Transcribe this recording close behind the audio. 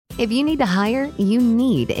If you need to hire, you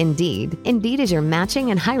need Indeed. Indeed is your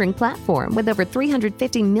matching and hiring platform with over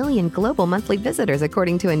 350 million global monthly visitors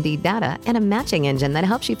according to Indeed data and a matching engine that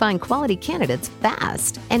helps you find quality candidates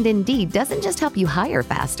fast. And Indeed doesn't just help you hire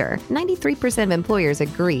faster. 93% of employers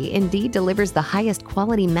agree Indeed delivers the highest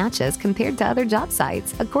quality matches compared to other job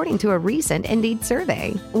sites, according to a recent Indeed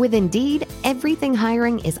survey. With Indeed, everything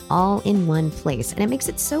hiring is all in one place, and it makes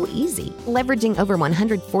it so easy. Leveraging over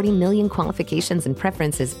 140 million qualifications and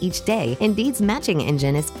preferences each day, Indeed's matching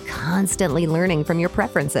engine is constantly learning from your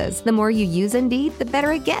preferences. The more you use Indeed, the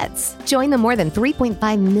better it gets. Join the more than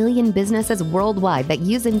 3.5 million businesses worldwide that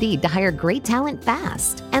use Indeed to hire great talent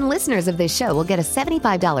fast. And listeners of this show will get a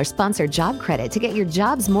 $75 sponsored job credit to get your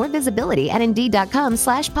jobs more visibility at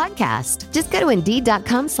Indeed.com/podcast. Just go to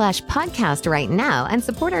Indeed.com/podcast right now and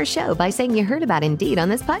support our show by saying you heard about Indeed on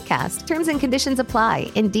this podcast. Terms and conditions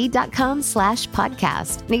apply.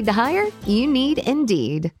 Indeed.com/podcast. Need to hire? You need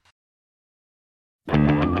Indeed.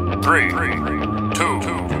 3, 2,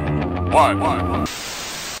 1.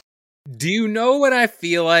 Do you know what I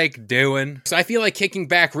feel like doing? So I feel like kicking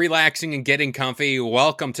back, relaxing, and getting comfy.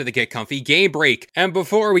 Welcome to the Get Comfy Game Break. And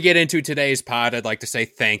before we get into today's pod, I'd like to say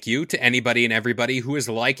thank you to anybody and everybody who is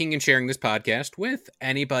liking and sharing this podcast with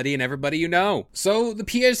anybody and everybody you know. So the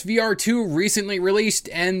PSVR 2 recently released,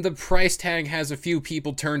 and the price tag has a few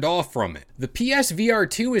people turned off from it. The PSVR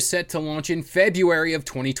 2 is set to launch in February of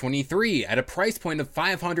 2023 at a price point of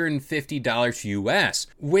 $550 US,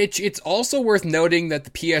 which it's also worth noting that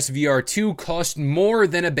the PSVR 2 cost more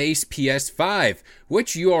than a base PS5,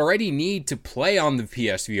 which you already need to play on the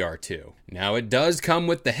PSVR 2. Now, it does come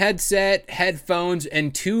with the headset, headphones,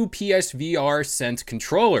 and 2 PSVR Sense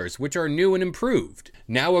controllers, which are new and improved.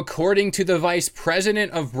 Now, according to the Vice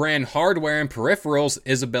President of Brand Hardware and Peripherals,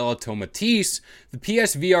 Isabella Tomatis, the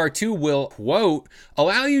PSVR 2 will, quote,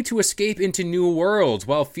 allow you to escape into new worlds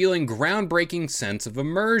while feeling groundbreaking sense of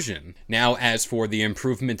immersion. Now, as for the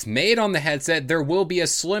improvements made on the headset, there will be a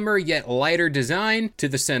slimmer yet lighter design to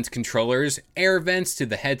the Sense controllers, air vents to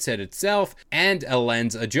the headset itself, and a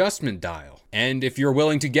lens adjustment dial. And if you're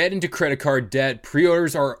willing to get into credit card debt,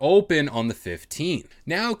 pre-orders are open on the 15th.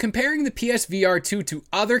 Now, comparing the PSVR 2 to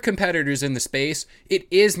other competitors in the space, it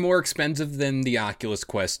is more expensive than the Oculus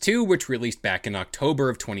Quest 2, which released back in October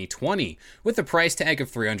of 2020, with a price tag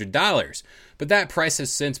of $300. But that price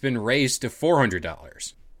has since been raised to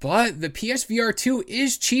 $400. But the PSVR 2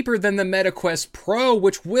 is cheaper than the MetaQuest Pro,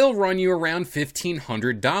 which will run you around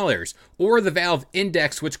 $1,500, or the Valve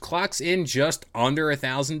Index, which clocks in just under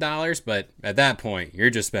 $1,000, but at that point, you're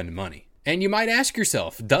just spending money. And you might ask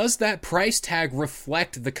yourself, does that price tag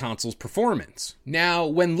reflect the console's performance? Now,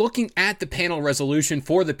 when looking at the panel resolution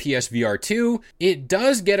for the PSVR 2, it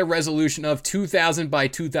does get a resolution of 2000 by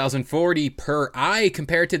 2040 per eye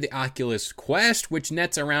compared to the Oculus Quest, which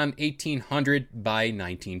nets around 1800 by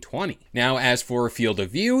 1920. Now, as for field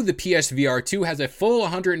of view, the PSVR 2 has a full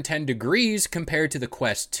 110 degrees compared to the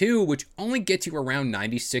Quest 2, which only gets you around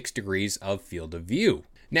 96 degrees of field of view.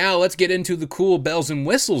 Now let's get into the cool bells and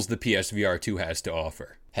whistles the PSVR 2 has to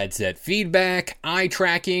offer. Headset feedback, eye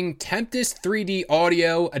tracking, Tempest 3D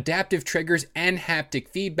audio, adaptive triggers, and haptic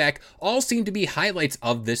feedback all seem to be highlights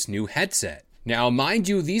of this new headset. Now, mind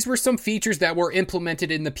you, these were some features that were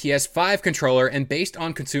implemented in the PS5 controller, and based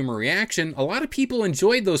on consumer reaction, a lot of people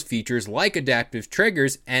enjoyed those features like adaptive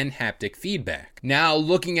triggers and haptic feedback. Now,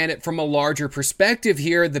 looking at it from a larger perspective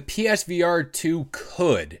here, the PSVR 2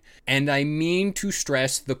 could, and I mean to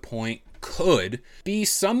stress the point, could be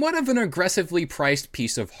somewhat of an aggressively priced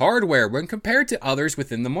piece of hardware when compared to others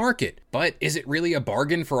within the market. But is it really a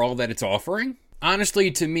bargain for all that it's offering? Honestly,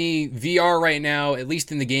 to me, VR right now, at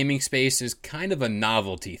least in the gaming space, is kind of a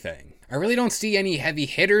novelty thing. I really don't see any heavy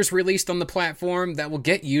hitters released on the platform that will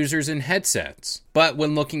get users in headsets. But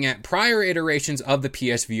when looking at prior iterations of the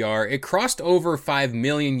PSVR, it crossed over 5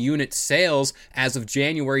 million unit sales as of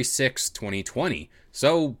January 6, 2020.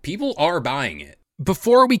 So people are buying it.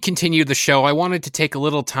 Before we continue the show, I wanted to take a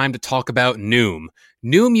little time to talk about Noom.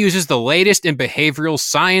 Noom uses the latest in behavioral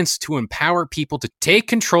science to empower people to take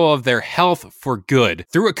control of their health for good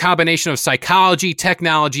through a combination of psychology,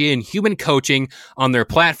 technology, and human coaching on their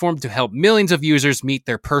platform to help millions of users meet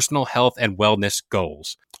their personal health and wellness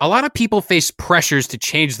goals. A lot of people face pressures to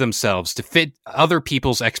change themselves to fit other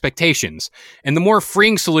people's expectations, and the more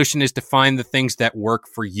freeing solution is to find the things that work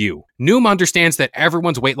for you. Noom understands that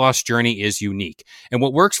everyone's weight loss journey is unique, and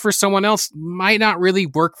what works for someone else might not really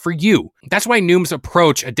work for you. That's why Noom's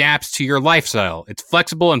approach adapts to your lifestyle. It's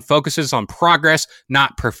flexible and focuses on progress,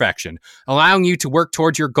 not perfection, allowing you to work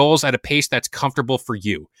towards your goals at a pace that's comfortable for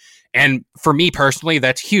you. And for me personally,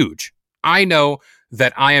 that's huge. I know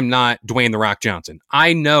that I am not Dwayne The Rock Johnson.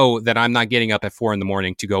 I know that I'm not getting up at 4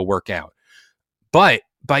 a.m. to go work out. But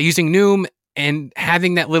by using Noom and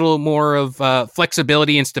having that little more of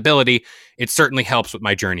flexibility and stability, it certainly helps with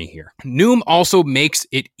my journey here. Noom also makes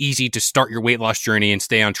it easy to start your weight loss journey and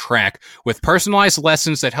stay on track with personalized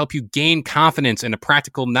lessons that help you gain confidence and a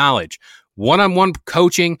practical knowledge, one-on-one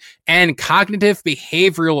coaching, and cognitive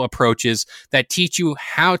behavioral approaches that teach you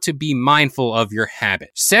how to be mindful of your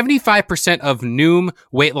habits. 75% of Noom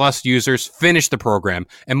weight loss users finished the program,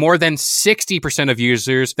 and more than 60% of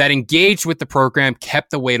users that engaged with the program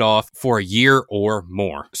kept the weight off for a year or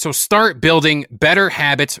more. So start building better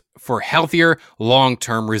habits for healthier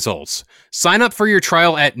long-term results. Sign up for your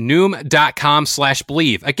trial at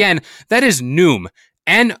Noom.com/believe. Again, that is Noom,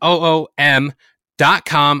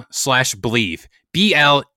 Noom.com/believe.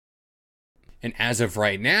 BL. And as of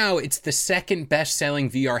right now, it's the second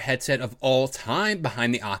best-selling VR headset of all time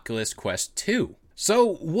behind the Oculus Quest 2.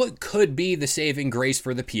 So what could be the saving grace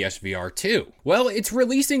for the PSVR 2? Well, it's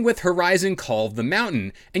releasing with Horizon Call of the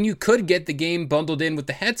Mountain, and you could get the game bundled in with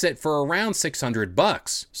the headset for around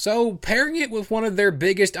 $600. So pairing it with one of their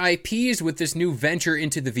biggest IPs with this new venture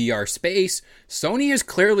into the VR space, Sony has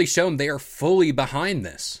clearly shown they are fully behind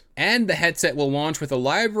this. And the headset will launch with a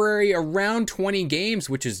library around 20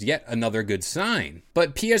 games, which is yet another good sign.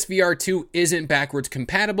 But PSVR 2 isn't backwards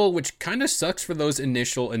compatible, which kind of sucks for those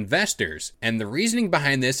initial investors. And the reasoning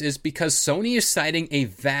behind this is because Sony is citing a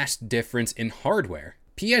vast difference in hardware.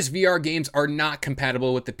 PSVR games are not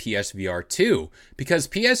compatible with the PSVR 2 because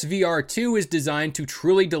PSVR 2 is designed to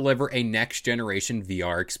truly deliver a next-generation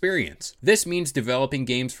VR experience. This means developing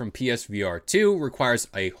games from PSVR 2 requires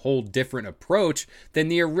a whole different approach than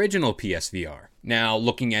the original PSVR. Now,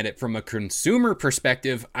 looking at it from a consumer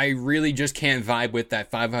perspective, I really just can't vibe with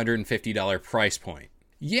that $550 price point.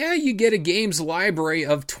 Yeah, you get a games library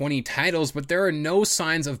of 20 titles, but there are no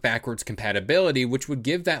signs of backwards compatibility, which would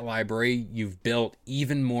give that library you've built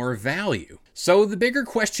even more value. So the bigger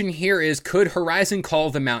question here is, could Horizon Call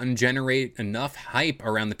of the Mountain generate enough hype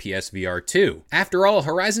around the PSVR 2? After all,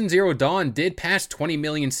 Horizon Zero Dawn did pass 20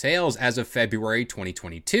 million sales as of February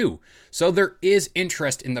 2022, so there is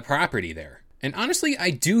interest in the property there. And honestly,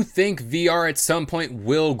 I do think VR at some point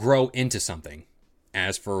will grow into something.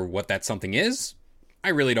 As for what that something is, I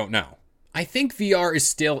really don't know. I think VR is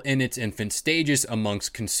still in its infant stages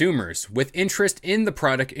amongst consumers, with interest in the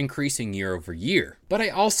product increasing year over year. But I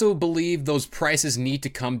also believe those prices need to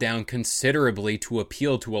come down considerably to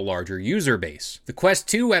appeal to a larger user base. The Quest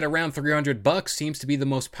 2 at around $300 seems to be the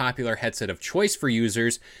most popular headset of choice for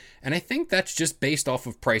users, and I think that's just based off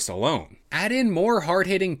of price alone. Add in more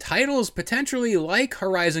hard-hitting titles, potentially like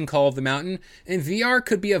Horizon Call of the Mountain, and VR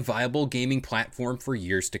could be a viable gaming platform for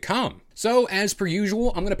years to come. So, as per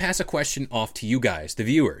usual, I'm going to pass a question off to you guys, the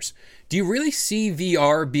viewers. Do you really see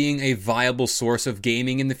VR being a viable source of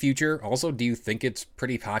gaming in the future? Also, do you think it's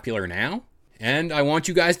pretty popular now? And I want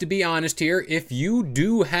you guys to be honest here. If you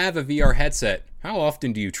do have a VR headset, how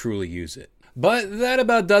often do you truly use it? But that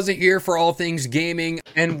about does it here for all things gaming.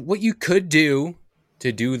 And what you could do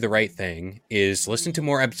to do the right thing is listen to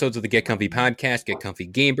more episodes of the Get Comfy podcast, Get Comfy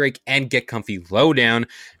Game Break, and Get Comfy Lowdown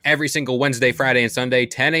every single Wednesday, Friday, and Sunday,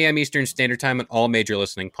 10 a.m. Eastern Standard Time on all major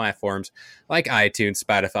listening platforms like iTunes,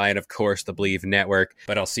 Spotify, and of course the Believe Network.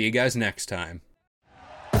 But I'll see you guys next time.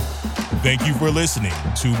 Thank you for listening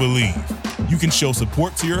to Believe. You can show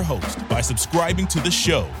support to your host by subscribing to the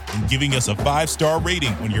show and giving us a 5-star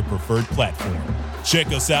rating on your preferred platform. Check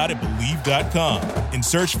us out at Believe.com and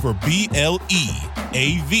search for BLEAV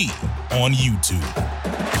on YouTube.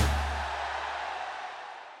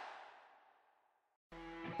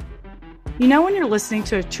 You know when you're listening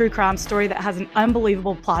to a true crime story that has an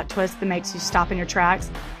unbelievable plot twist that makes you stop in your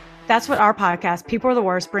tracks? That's what our podcast, People Are the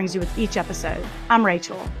Worst, brings you with each episode. I'm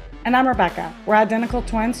Rachel. And I'm Rebecca. We're identical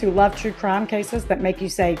twins who love true crime cases that make you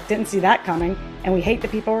say, didn't see that coming, and we hate the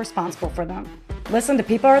people responsible for them. Listen to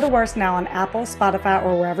People Are the Worst now on Apple, Spotify,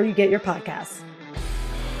 or wherever you get your podcasts.